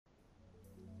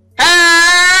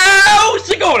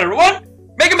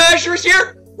adventurers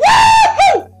here!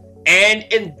 Woohoo! And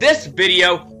in this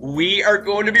video, we are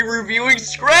going to be reviewing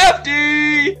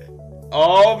Scrafty!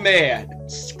 Oh man,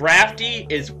 Scrafty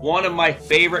is one of my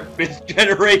favorite 5th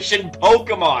generation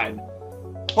Pokemon.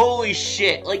 Holy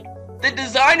shit, like, the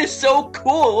design is so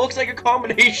cool. It looks like a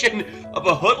combination of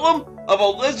a hoodlum, of a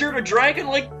lizard, a dragon.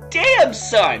 Like, damn,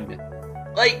 son.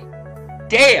 Like,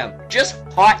 damn. Just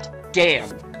hot damn.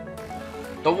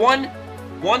 The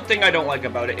one thing I don't like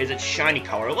about it is its shiny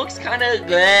color. It looks kind of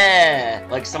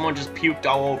like someone just puked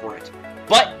all over it.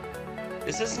 But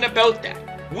this isn't about that.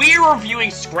 We're reviewing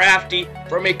Scrafty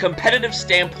from a competitive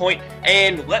standpoint,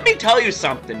 and let me tell you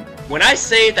something. When I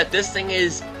say that this thing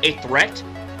is a threat,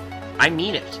 I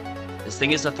mean it. This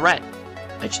thing is a threat.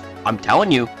 I'm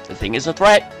telling you, the thing is a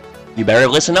threat. You better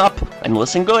listen up and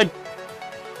listen good.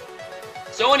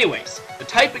 So anyways, the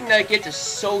typing that it gets is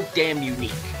so damn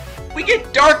unique. We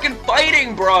get Dark and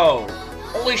Fighting, bro!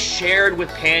 Only shared with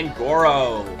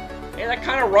Pangoro. And that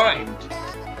kind of rhymed.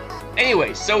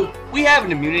 Anyway, so we have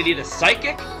an immunity to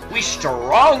Psychic. We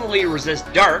strongly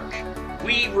resist Dark.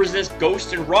 We resist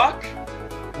Ghost and Rock.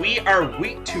 We are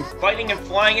weak to Fighting and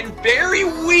Flying, and very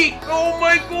weak, oh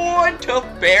my god, to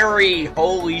Fairy.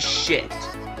 Holy shit.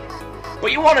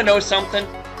 But you want to know something?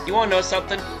 You want to know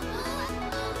something?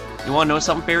 You want to know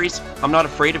something, fairies? I'm not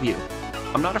afraid of you.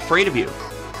 I'm not afraid of you.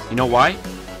 You know why?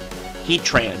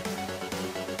 Heatran.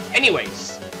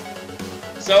 Anyways,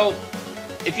 so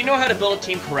if you know how to build a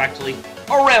team correctly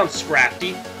around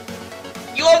Scrafty,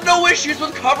 you'll have no issues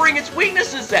with covering its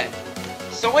weaknesses then.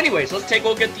 So anyways, let's take a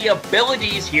look at the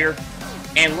abilities here,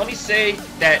 and let me say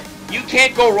that you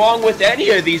can't go wrong with any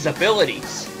of these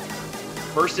abilities.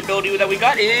 First ability that we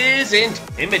got is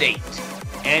Intimidate,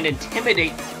 and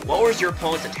Intimidate lowers your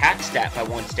opponent's attack stat by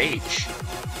 1 stage.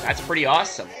 That's pretty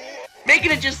awesome,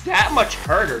 making it just that much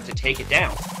harder to take it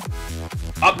down.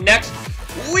 Up next,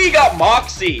 we got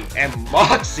Moxie, and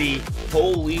Moxie,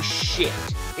 holy shit,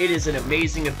 it is an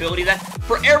amazing ability that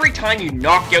for every time you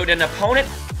knock out an opponent,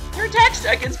 your attack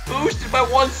stat gets boosted by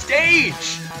 1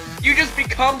 stage. You just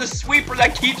become the sweeper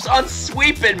that keeps on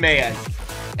sweeping, man.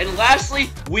 And lastly,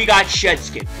 we got Shed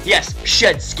Skin. Yes,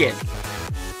 Shed Skin.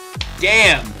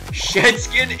 Damn, Shed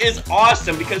Skin is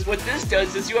awesome because what this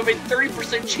does is you have a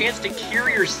 30% chance to cure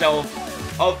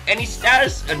yourself of any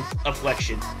status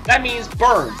affliction. That means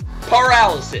burns,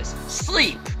 paralysis,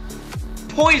 sleep,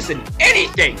 poison,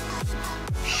 anything.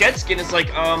 Shed Skin is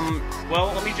like,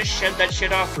 well, let me just shed that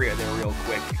shit off for you there real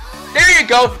quick. There you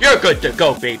go, you're good to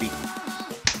go, baby.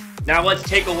 Now let's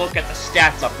take a look at the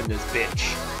stats up in this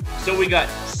bitch. So we got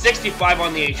 65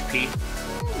 on the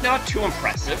HP, not too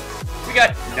impressive. We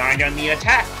got 9 on the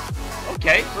attack.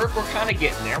 Okay, we're kind of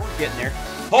getting there, we're getting there.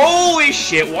 Holy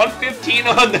shit, 115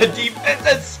 on the defense,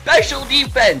 that's special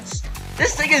defense.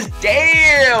 This thing is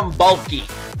damn bulky.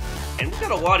 And we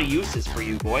got a lot of uses for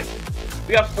you, boy.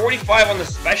 We got 45 on the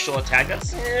special attack,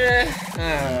 that's,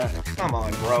 come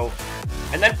on, bro.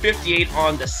 And then 58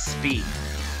 on the speed.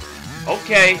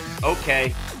 Okay,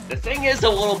 okay. The thing is a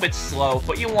little bit slow,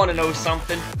 but you want to know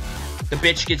something? The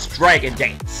bitch gets Dragon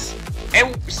Dance.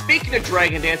 And speaking of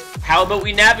Dragon Dance, how about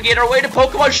we navigate our way to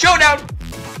Pokemon Showdown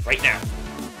right now?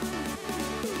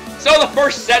 So the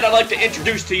first set I'd like to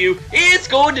introduce to you is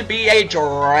going to be a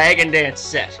Dragon Dance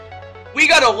set. We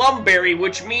got a Lumberry,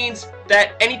 which means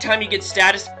that anytime you get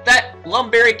status, that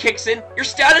Lumberry kicks in, your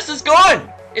status is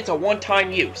gone! It's a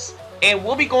one-time use. And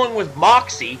we'll be going with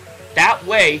Moxie, that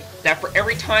way, that for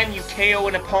every time you KO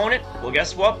an opponent, well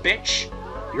guess what, bitch?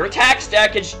 Your attack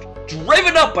stat gets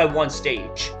driven up by 1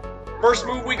 stage. First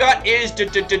move we got is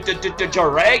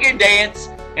Dragon Dance,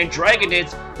 and Dragon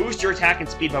Dance boosts your attack and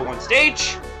speed by 1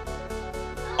 stage.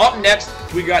 Up next,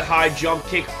 we got High Jump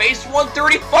Kick, base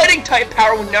 130 fighting type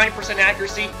power with 90%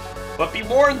 accuracy. But be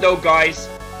warned though, guys,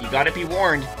 you gotta be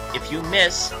warned, if you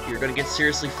miss, you're gonna get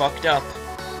seriously fucked up.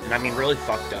 And I mean really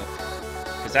fucked up.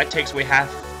 Because that takes away half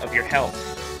of your health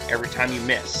every time you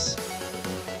miss.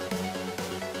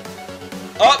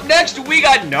 Up next, we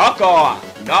got Knockoff.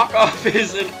 Knockoff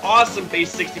is an awesome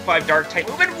base 65 dark type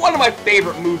move and one of my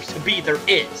favorite moves to be there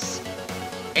is.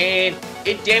 And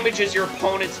it damages your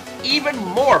opponents even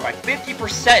more by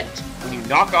 50% when you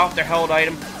knock off their held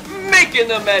item, making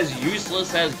them as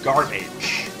useless as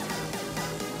garbage.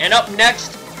 And up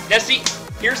next, now see,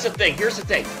 here's the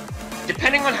thing.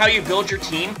 Depending on how you build your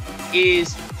team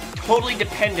is totally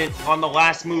dependent on the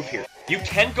last move here. You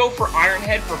can go for Iron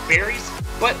Head for fairies,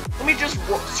 but let me just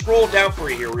scroll down for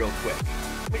you here real quick.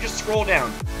 Let me just scroll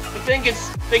down. The thing gets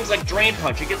things like Drain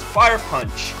Punch, it gets Fire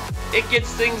Punch, it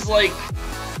gets things like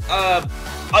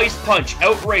Ice Punch,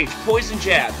 Outrage, Poison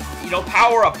Jab, you know,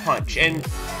 Power Up Punch, and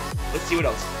let's see what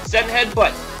else. Send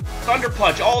Headbutt, Thunder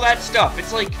Punch, all that stuff.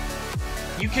 It's like,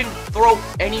 you can throw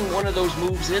any one of those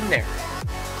moves in there.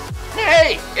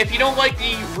 Hey, if you don't like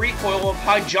the recoil of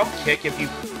high jump kick, if you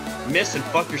miss and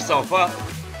fuck yourself up,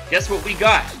 guess what we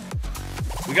got?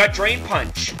 We got Drain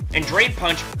Punch. And Drain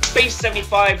Punch, base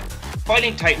 75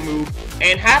 fighting type move,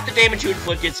 and half the damage you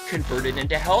inflict gets converted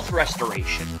into health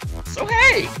restoration. So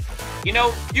hey, you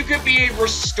know, you could be a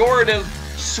restorative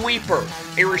sweeper,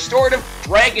 a restorative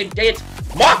Dragon Dance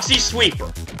Moxie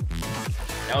sweeper.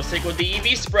 Now let's take with the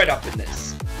EV spread up in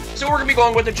this. So we're going to be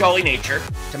going with the Jolly Nature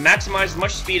to maximize as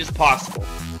much speed as possible.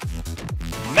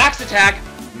 Max attack,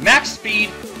 max speed,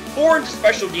 4 into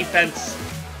special defense.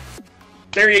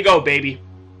 There you go, baby.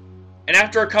 And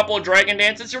after a couple of Dragon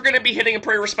Dances, you're going to be hitting a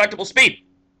pretty respectable speed.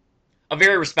 A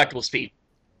very respectable speed.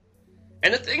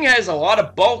 And the thing has a lot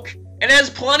of bulk, and has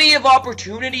plenty of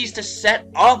opportunities to set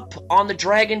up on the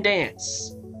Dragon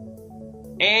Dance.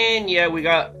 And yeah, we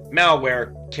got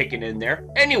Malware kicking in there.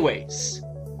 Anyways,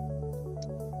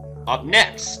 up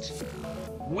next,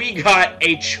 we got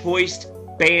a Choice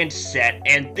Band set,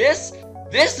 and this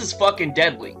is fucking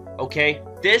deadly, okay?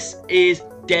 This is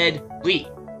deadly.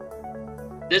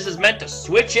 This is meant to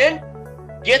switch in,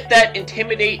 get that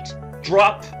Intimidate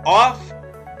drop off,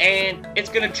 and it's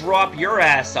gonna drop your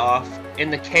ass off in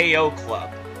the KO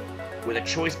club with a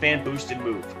Choice Band boosted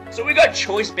move. So we got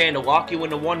Choice Band to lock you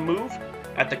into one move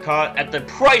at the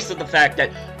price of the fact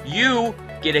that you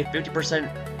get a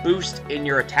 50% boost in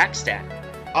your attack stat.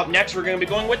 Up next, we're going to be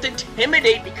going with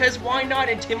Intimidate, because why not?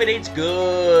 Intimidate's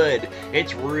good.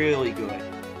 It's really good.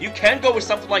 You can go with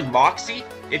something like Moxie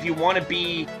if you want to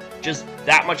be just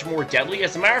that much more deadly.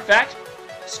 As a matter of fact,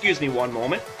 excuse me one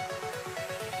moment.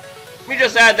 Let me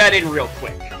just add that in real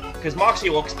quick, because Moxie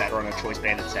looks better on a Choice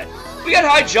Banded set. We got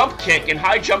High Jump Kick, and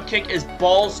High Jump Kick is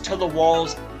balls to the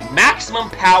walls, maximum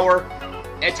power.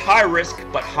 It's high risk,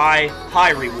 but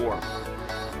high reward.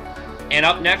 And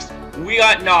up next, we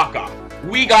got Knockoff.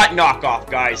 We got Knockoff,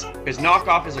 guys, because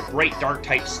Knockoff is a great dark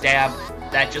type stab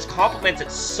that just complements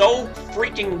it so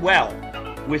freaking well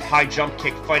with High Jump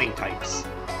Kick fighting types.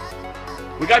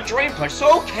 We got Drain Punch.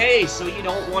 So okay, so you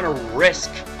don't want to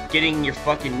risk getting your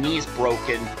fucking knees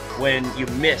broken when you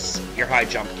miss your High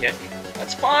Jump Kick.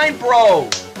 That's fine, bro.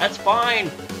 That's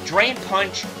fine. Drain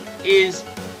Punch is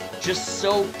just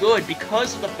so good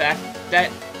because of the fact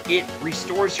that it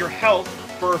restores your health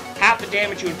for half the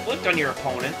damage you inflict on your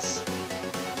opponents.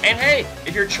 And hey,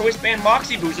 if you're Choice Band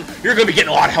Moxie boosted, you're going to be getting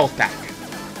a lot of health back.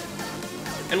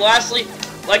 And lastly,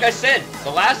 like I said,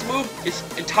 the last move is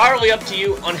entirely up to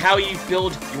you on how you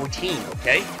build your team,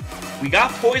 okay? We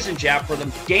got Poison Jab for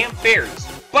them damn fairies,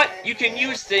 but you can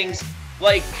use things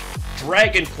like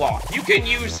Dragon Claw. You can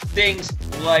use things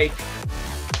like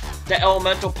the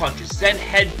Elemental Punches, then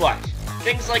Headbutt,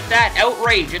 things like that,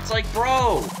 Outrage. It's like,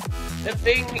 bro, the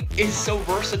thing is so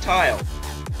versatile.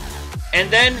 And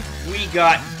then we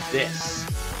got this.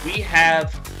 We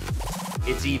have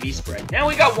its EV spread. Now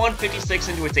we got 156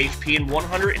 into its HP and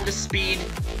 100 into speed.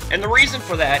 And the reason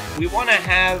for that, we want to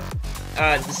have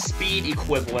the speed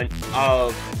equivalent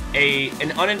of an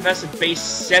uninvested base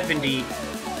 70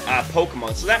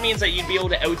 Pokemon. So that means that you'd be able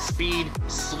to outspeed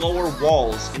slower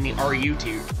walls in the RU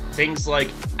tier. Things like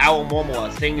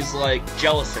Alomomola, things like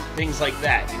Jellicent, things like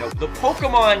that. You know, the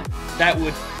Pokemon that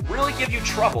would really give you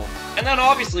trouble. And then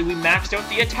obviously we maxed out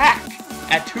the attack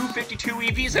at 252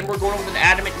 EVs, and we're going with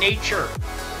Adamant Nature.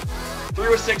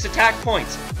 306 attack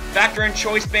points. Factor in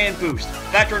Choice Band boost.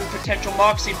 Factor in potential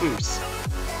Moxie boosts.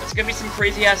 That's gonna be some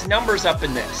crazy ass numbers up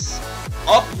in this.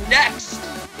 Up next,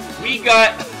 we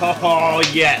got, oh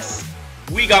yes,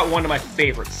 we got one of my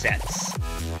favorite sets.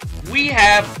 We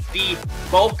have the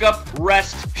Bulk Up,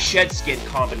 Rest, Shed Skin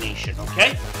combination,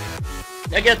 okay?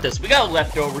 Now get this, we got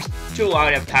leftovers to allow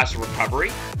you to have passive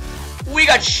recovery. We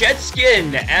got Shed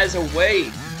Skin as a way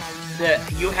that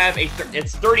you have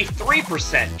it's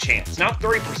 33% chance, not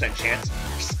 30% chance.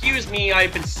 Excuse me,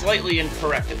 I've been slightly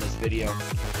incorrect in this video.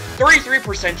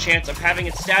 33% chance of having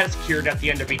its status cured at the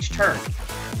end of each turn.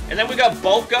 And then we got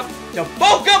Bulk Up to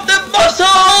bulk up the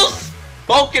muscles!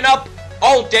 Bulking up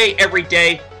all day, every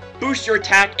day. Boost your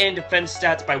attack and defense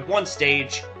stats by 1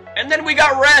 stage. And then we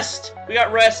got Rest. We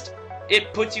got Rest.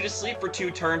 It puts you to sleep for 2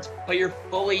 turns, but you're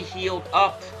fully healed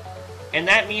up. And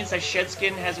that means that Shed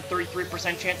Skin has a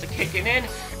 33% chance of kicking in.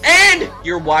 And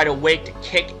you're wide awake to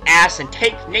kick ass and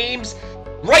take names,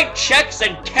 write checks,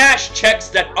 and cash checks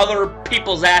that other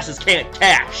people's asses can't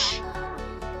cash.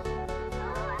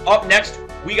 Up next,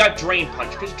 we got Drain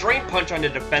Punch, because Drain Punch on the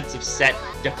defensive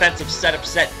setup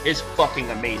set is fucking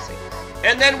amazing.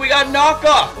 And then we got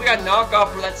Knockoff. We got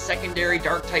Knockoff for that secondary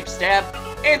dark type stab,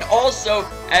 and also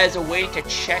as a way to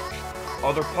check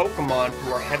other Pokemon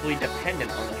who are heavily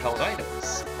dependent on the held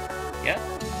items. Yeah?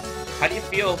 How do you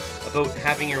feel about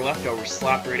having your leftovers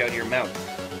slapped right out of your mouth?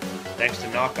 Thanks to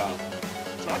knockoff.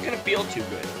 It's not gonna feel too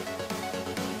good.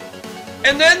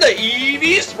 And then the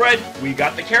EV spread! We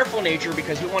got the careful nature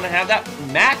because we want to have that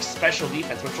max special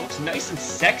defense, which looks nice and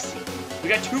sexy. We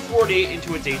got 248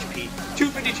 into its HP,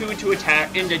 252 into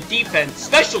attack, into defense,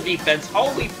 special defense,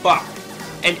 holy fuck,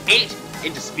 and 8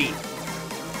 into speed.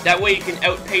 That way you can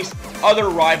outpace other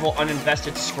rival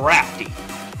uninvested Scrafty.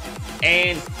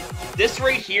 And this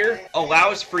right here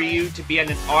allows for you to be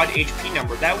at an odd HP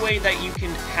number. That way that you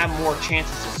can have more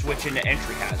chances to switch into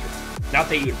entry hazards. Not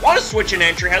that you'd want to switch into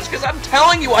entry hazards, because I'm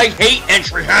telling you I hate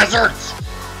entry hazards!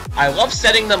 I love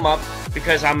setting them up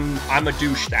because I'm a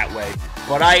douche that way.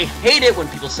 But I hate it when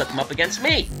people set them up against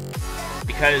me.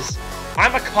 Because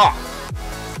I'm a cop.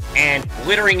 And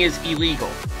littering is illegal.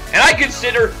 And I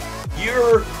consider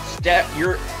your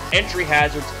entry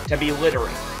hazards to be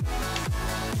littering.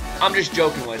 I'm just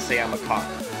joking when I say I'm a cop.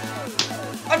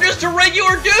 I'm just a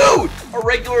regular dude! A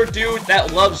regular dude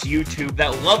that loves YouTube,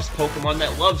 that loves Pokemon,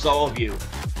 that loves all of you.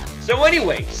 So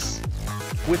anyways,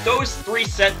 with those 3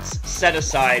 sets set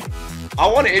aside, I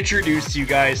want to introduce you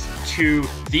guys to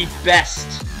the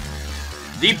best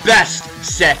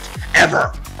set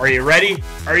ever. Are you ready?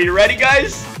 Are you ready,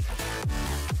 guys?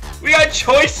 We got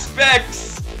choice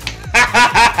specs!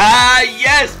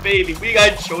 Yes, baby, we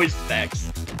got choice specs.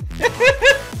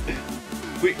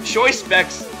 Choice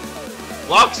specs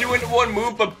locks you into one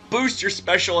move, but boosts your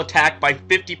special attack by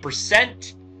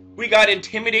 50%. We got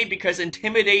Intimidate because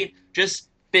Intimidate just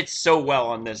fits so well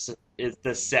on this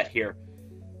set here.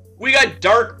 We got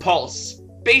Dark Pulse,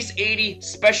 base 80,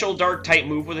 special dark type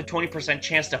move with a 20%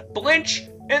 chance to flinch.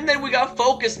 And then we got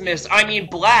Focus Mist,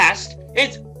 Blast.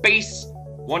 It's base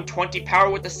 120 power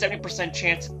with a 70%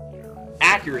 chance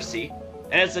accuracy.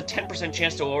 And it's a 10%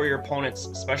 chance to lower your opponent's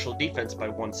special defense by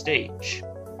 1 stage.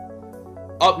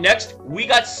 Up next, we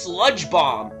got Sludge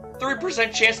Bomb.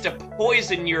 3% chance to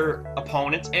poison your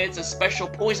opponents, and it's a special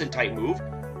poison type move.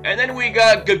 And then we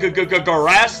got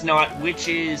Grass Knot, which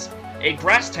is a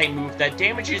grass type move that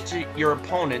damages your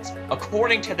opponents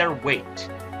according to their weight.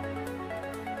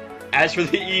 As for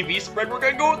the EV spread, we're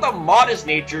going to go with the Modest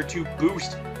Nature to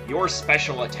boost your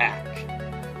special attack.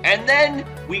 And then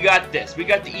we got this. We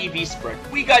got the EV spread.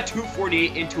 We got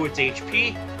 248 into its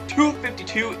HP,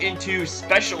 252 into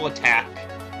special attack,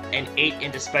 and 8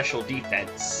 into special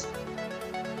defense.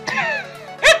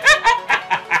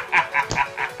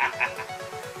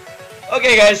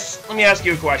 Okay, guys, let me ask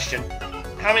you a question.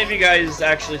 How many of you guys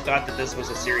actually thought that this was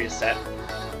a serious set?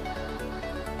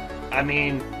 I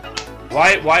mean,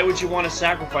 why would you want to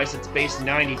sacrifice its base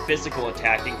 90 physical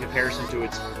attack in comparison to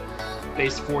its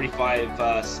base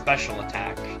 45 special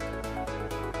attack?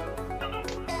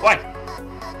 Why?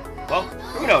 Well,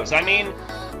 who knows? I mean,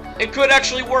 it could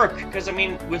actually work, because, I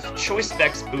mean, with choice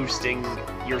specs boosting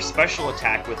your special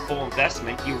attack with full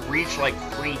investment, you reach, like,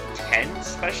 310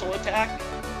 special attack.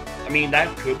 I mean,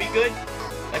 that could be good.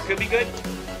 That could be good.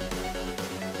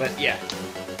 But, yeah.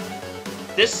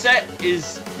 This set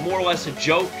is more or less a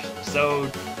joke, so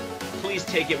please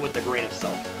take it with a grain of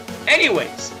salt.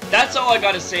 Anyways, that's all I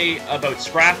gotta say about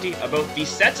Scrafty, about these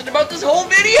sets, and about this whole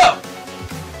video!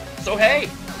 So, hey,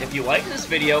 if you like this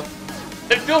video,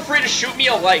 then feel free to shoot me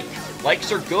a like.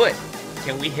 Likes are good.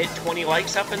 Can we hit 20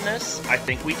 likes up in this? I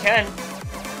think we can.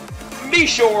 Be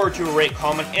sure to rate,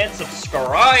 comment, and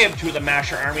subscribe to the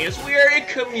Masher Army, as we are a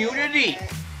community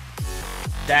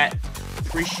that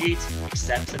appreciates,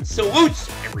 accepts, and salutes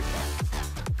everybody.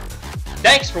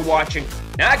 Thanks for watching.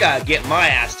 Now I gotta get my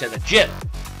ass to the gym.